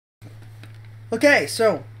Okay,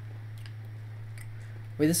 so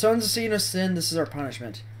wait, the sons of sin of sin. This is our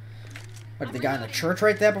punishment. What, the guy in the church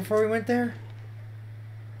right there before we went there?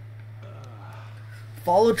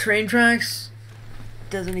 Follow train tracks.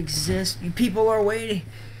 Doesn't exist. You people are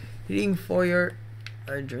waiting for your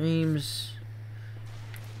dreams.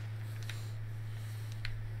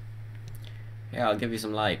 Yeah, I'll give you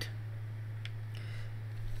some light.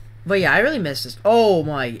 But yeah, I really missed this. Oh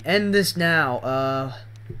my! End this now.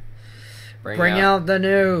 Bring out the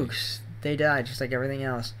nukes. They died just like everything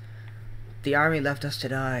else. The army left us to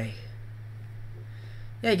die.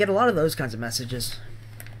 Yeah, you get a lot of those kinds of messages.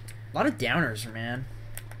 A lot of downers, man.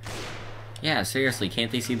 Yeah, seriously,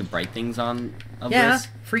 can't they see the bright things on this? Yeah,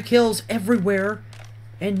 free kills everywhere,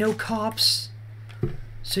 and no cops.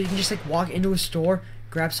 So you can just like walk into a store,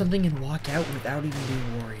 grab something, and walk out without even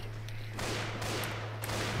being worried.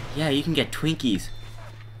 Yeah, you can get Twinkies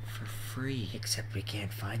for free. Except we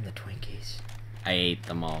can't find the Twinkies. I ate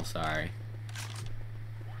them all, sorry.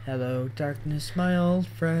 Hello, darkness, my old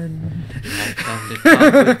friend. I've come to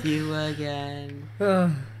talk with you again.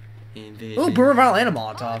 Ooh, Boomer Bile and a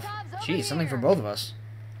Molotov. Jeez, something for both of us.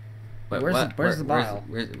 Wait, where's the bile?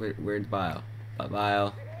 Where's bile?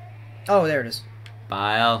 Bile. Oh, there it is.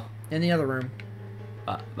 Bile. In the other room.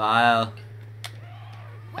 Bile.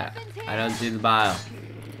 I don't see the bile.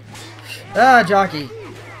 Ah, jockey.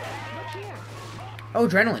 Oh,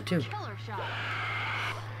 adrenaline too.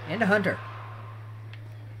 And a hunter.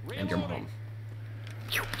 And your mom.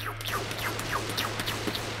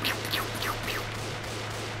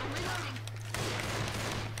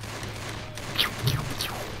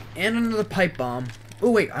 And another pipe bomb.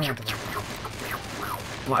 Oh wait, I want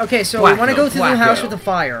the Okay, so we want to go through the house with the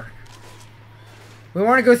fire. We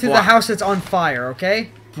want to go through the house that's on fire,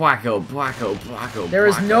 okay? Blacko. There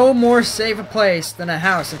is no more safe place than a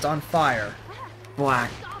house that's on fire.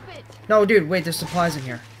 No, dude, wait, there's supplies in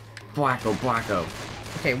here. Blacko.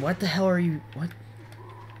 Okay, what the hell are you... What?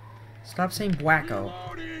 Stop saying Blacko.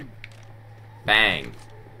 Bang.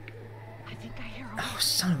 Oh,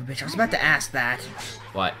 son of a bitch, I was about to ask that.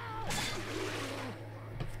 What?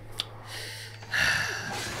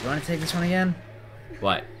 You want to take this one again?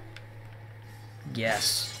 What?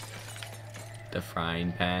 Yes. The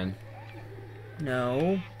frying pan?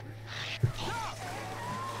 No.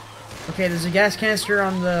 Okay, there's a gas canister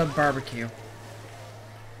on the barbecue.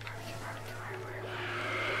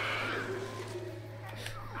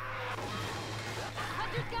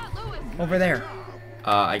 Over there.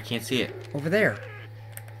 I can't see it. Over there.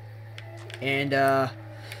 And,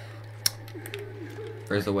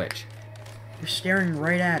 Where's the witch? You're staring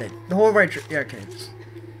right at it. The whole right... Yeah, okay.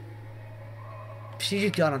 She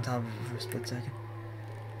just got on top of it for a split second.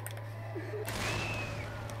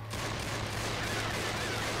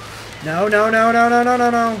 No.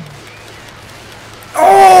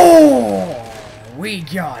 Oh! We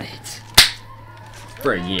got it.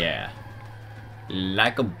 Yeah.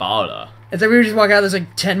 Like a baller. It's like we just walk out, there's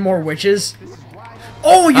like 10 more witches.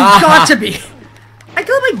 Oh, you got to be! I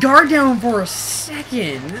got my guard down for a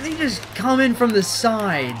second. They just come in from the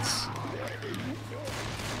sides.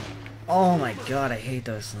 Oh my god, I hate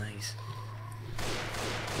those things.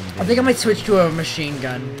 I think I might switch to a machine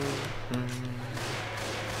gun.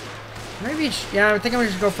 Maybe it's... Yeah, I think I'm gonna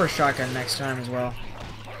just go for a shotgun next time as well.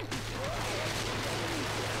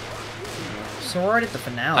 So we're already at the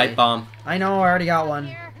finale. Pipe bomb. I know, I already got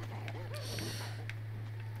one.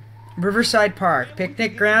 Riverside Park,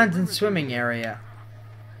 picnic grounds and swimming area.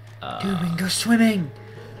 Dude, we can go swimming.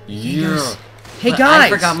 Yeah. Hey but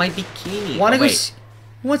guys, I forgot my bikini. Wanna go?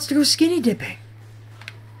 Who wants to go skinny dipping?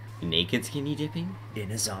 Naked skinny dipping?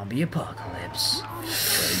 In a zombie apocalypse.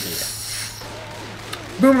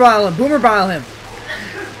 Boomer bile him.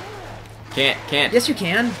 Can't. Yes, you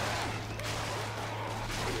can.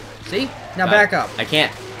 See? Now back up. I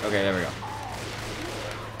can't. Okay, there we go.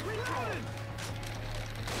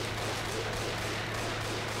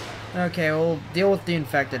 Okay, we'll deal with the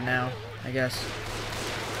infected now, I guess.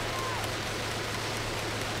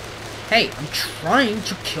 Hey, I'm trying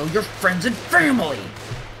to kill your friends and family!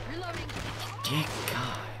 Dear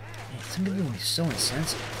God. Man, some people are so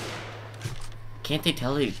insensitive. Can't they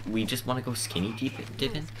tell we just want to go skinny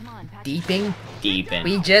dipping? Deeping? Deeping.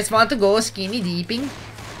 We just want to go skinny deeping?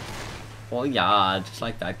 Well, yeah, just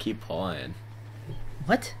like that, keep pulling.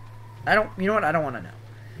 What? You know what? I don't want to know.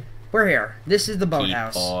 We're here. This is the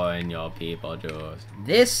boathouse. Keep pulling your people juice.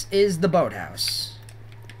 This is the boathouse.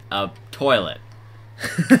 A toilet.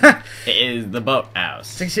 It is the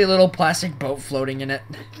boathouse. I see a little plastic boat floating in it.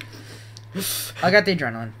 I got the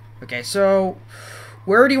adrenaline. Okay, so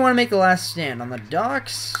where do you want to make the last stand? On the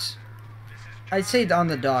docks? I'd say on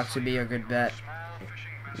the docks would be a good bet.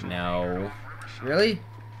 No. Really?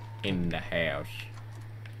 In the house.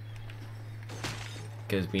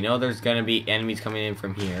 Because we know there's gonna be enemies coming in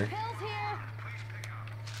from here.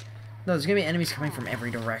 No, there's gonna be enemies coming from every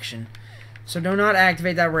direction. So do not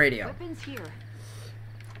activate that radio. Weapons here.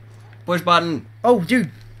 Push button. Oh,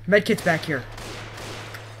 dude. Medkit's back here.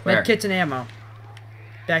 Where? Medkits and ammo.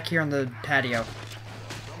 Back here on the patio.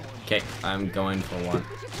 Okay, I'm going for one.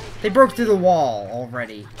 They broke through the wall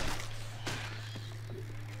already.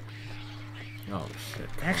 Oh, shit.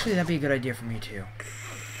 Actually, that'd be a good idea for me, too.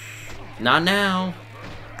 Not now.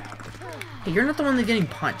 Hey, you're not the one that's getting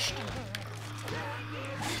punched.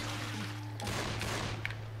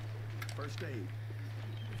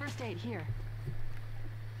 First aid here.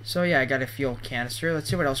 So, yeah, I got a fuel canister. Let's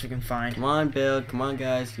see what else we can find. Come on, Bill. Come on,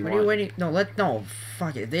 guys. What are you waiting? No,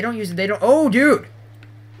 fuck it. If they don't use it, they don't. Oh, dude!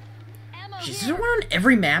 Jeez, is there one on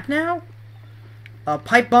every map now? A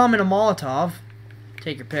pipe bomb and a Molotov.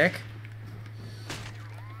 Take your pick.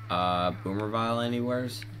 Boomer vial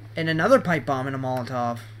anywheres? And another pipe bomb and a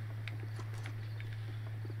Molotov.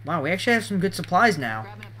 Wow, we actually have some good supplies now.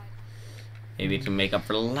 Maybe to make up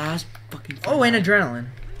for the last fucking Oh, and fight. adrenaline.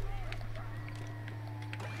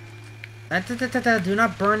 Do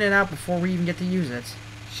not burn it out before we even get to use it.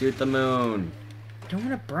 Shoot the moon. Don't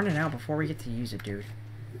want to burn it out before we get to use it, dude.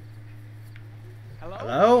 Hello?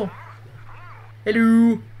 Hello?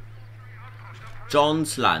 Hello? John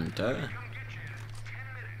Slanter.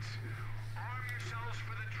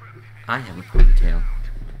 I have a ponytail.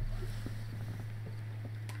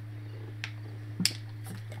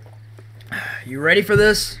 You ready for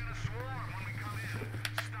this?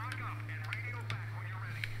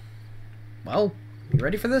 Well, you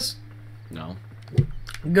ready for this? No.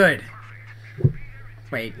 Good.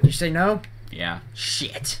 Wait, you say no? Yeah.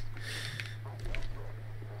 Shit.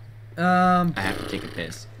 I have to take a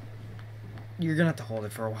piss. You're gonna have to hold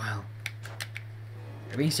it for a while.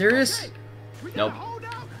 Are you being serious? Nope.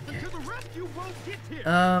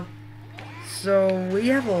 So we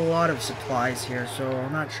have a lot of supplies here, so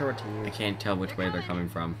I'm not sure what to I use. can't tell which way they're coming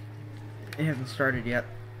from. It hasn't started yet.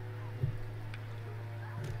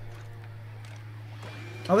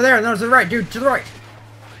 Over there, no, to the right, dude, to the right.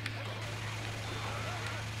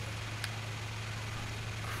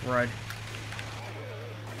 Crud.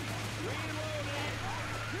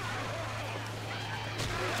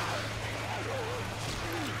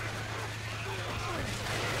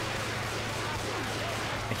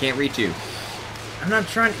 I can't reach you. I'm not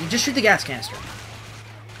trying to... Just shoot the gas canister. I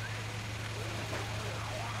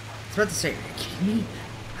was about to say, are you kidding me?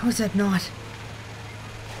 How is that not?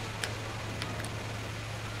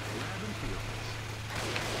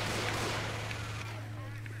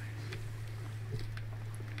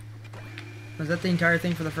 Was that the entire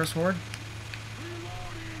thing for the first horde?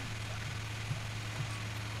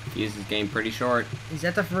 Fuse is getting pretty short. Is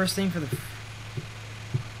that the first thing for the...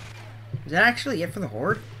 Is that actually it for the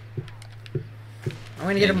horde? I'm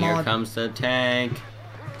gonna get a And here mod. comes the tank.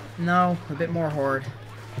 No, a bit more horde.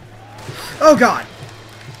 Oh god!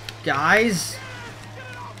 Guys!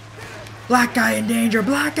 Black guy in danger!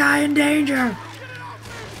 Black guy in danger!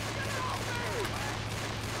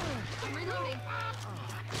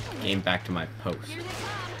 Getting back to my post.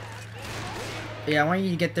 Yeah, I want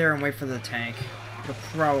you to get there and wait for the tank. It'll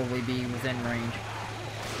probably be within range.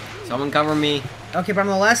 Someone cover me. Okay, but on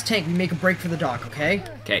the last tank, we make a break for the dock, okay?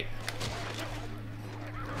 Okay.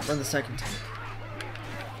 Or the second tank.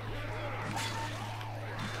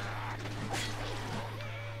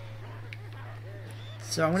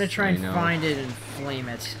 So I'm gonna try and find it and flame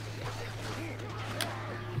it.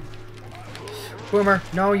 Boomer,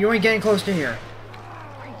 no, you ain't getting close to here.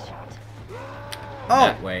 Oh,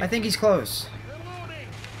 That way. I think he's close.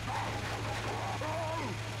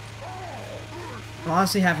 I'm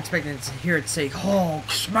honestly half expecting to hear it say, Hulk,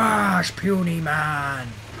 smash, puny man.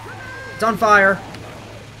 It's on fire.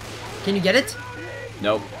 Can you get it?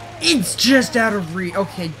 Nope. It's just out of reach.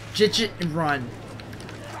 Okay, ditch it and run.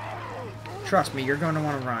 Trust me, you're going to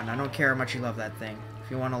want to run. I don't care how much you love that thing.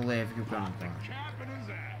 If you want to live, you're going to run.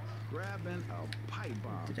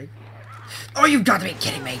 Did I... Oh, you've got to be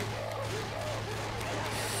kidding me.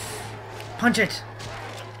 Punch it.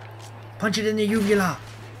 Punch it in the uvula.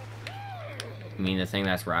 You mean the thing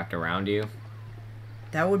that's wrapped around you?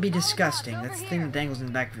 That would be disgusting. That's the thing that dangles in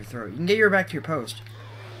the back of your throat. You can get your back to your post.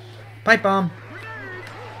 Pipe bomb.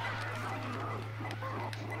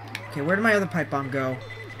 Okay, where did my other pipe bomb go?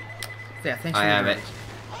 Yeah, thanks for I have it.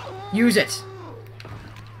 Use it.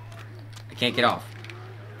 I can't get off.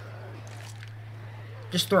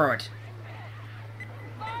 Just throw it.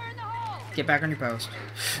 Get back on your post.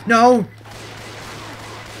 No!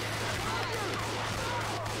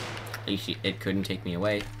 At least it couldn't take me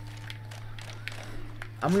away.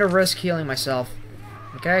 I'm gonna risk healing myself.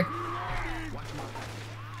 Okay?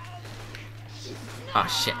 Ah,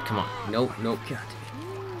 shit, come on. Nope, nope. God.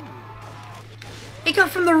 It got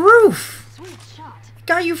from the roof! It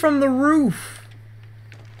got you from the roof!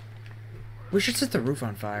 We should set the roof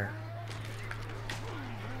on fire.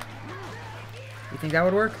 You think that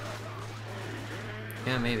would work?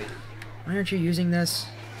 Yeah, maybe. Why aren't you using this?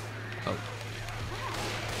 Oh.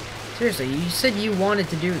 Seriously, you said you wanted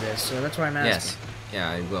to do this, so that's why I'm asking. Yes. Yeah,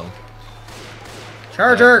 I will.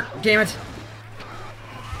 Charger! Damn it!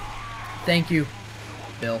 Thank you,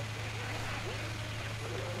 Bill.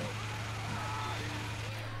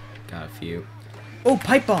 Got a few. Oh,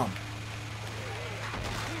 pipe bomb!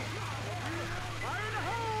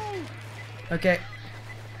 Okay.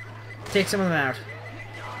 Take some of them out.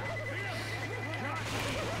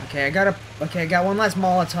 Okay, I got one last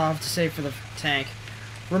Molotov to save for the tank.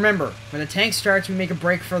 Remember, when the tank starts, we make a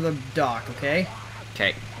break for the dock, okay?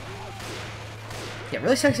 Okay. Yeah, it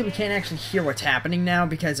really sucks that we can't actually hear what's happening now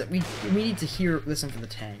because we need to listen for the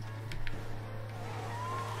tank.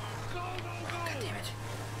 God damn it.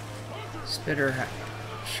 Spitter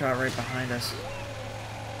shot right behind us.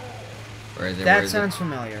 Where is it? That sounds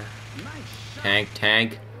familiar. Tank,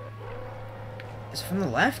 tank. Is it from the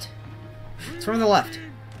left? It's from the left.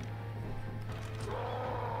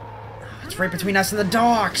 It's right between us and the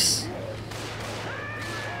docks.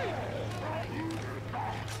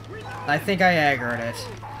 I think I aggroed it.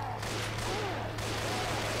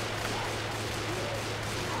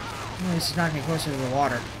 At least it's not getting closer to the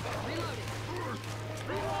water.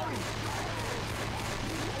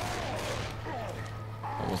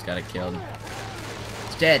 Almost got it killed.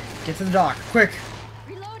 It's dead. Get to the dock, quick.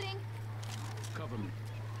 Reloading. Cover me.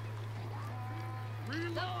 The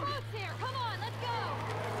boat's here. Come on, let's go.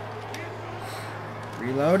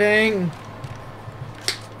 Reloading.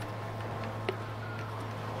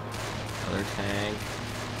 Other tank.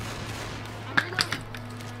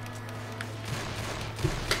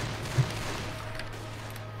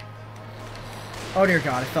 Oh dear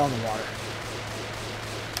God, I fell in the water.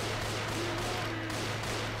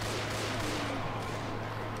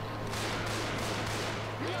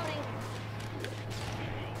 Reloading.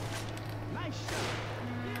 Nice shot.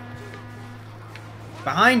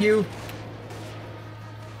 Behind you.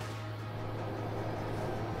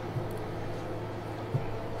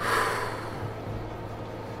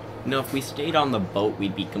 No, if we stayed on the boat,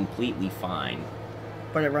 we'd be completely fine.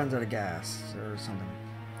 But it runs out of gas or something.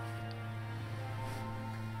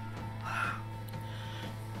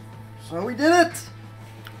 So we did it!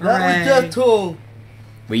 That was Hooray. just cool.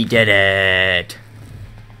 We did it!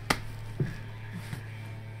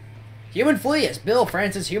 HumanFlea is Bill,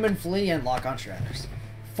 Francis, HumanFlea, and Lockon Stratos.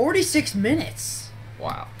 46 minutes!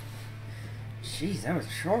 Wow. Jeez, that was a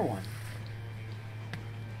short one.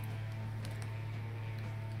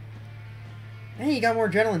 Hey, you got more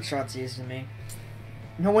adrenaline shots used than me.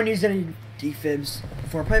 No one used any defibs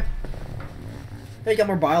before pipe. Hey, you got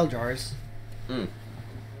more bile jars. Hmm.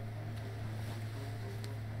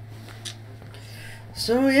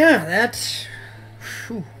 So yeah, that's...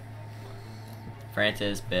 Whew.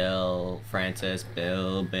 Francis, Bill, Francis,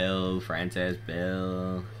 Bill, Bill, Francis,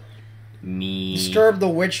 Bill, me. Disturb the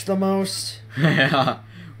witch the most.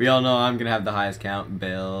 We all know I'm gonna have the highest count,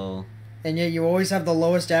 Bill. And yet you always have the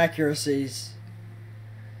lowest accuracies.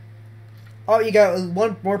 Oh, you got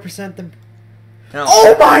 1% than... No.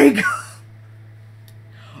 Oh my God!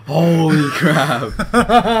 Holy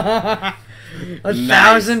crap!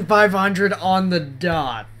 1,500 on the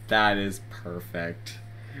dot. That is perfect.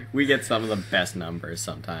 We get some of the best numbers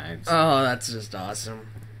sometimes. Oh, that's just awesome.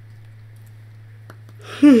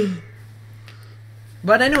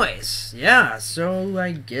 But anyways, yeah, so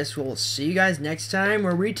I guess we'll see you guys next time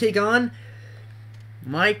where we take on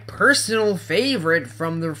my personal favorite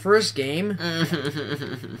from the first game,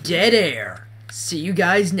 Dead Air. See you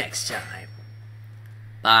guys next time.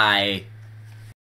 Bye.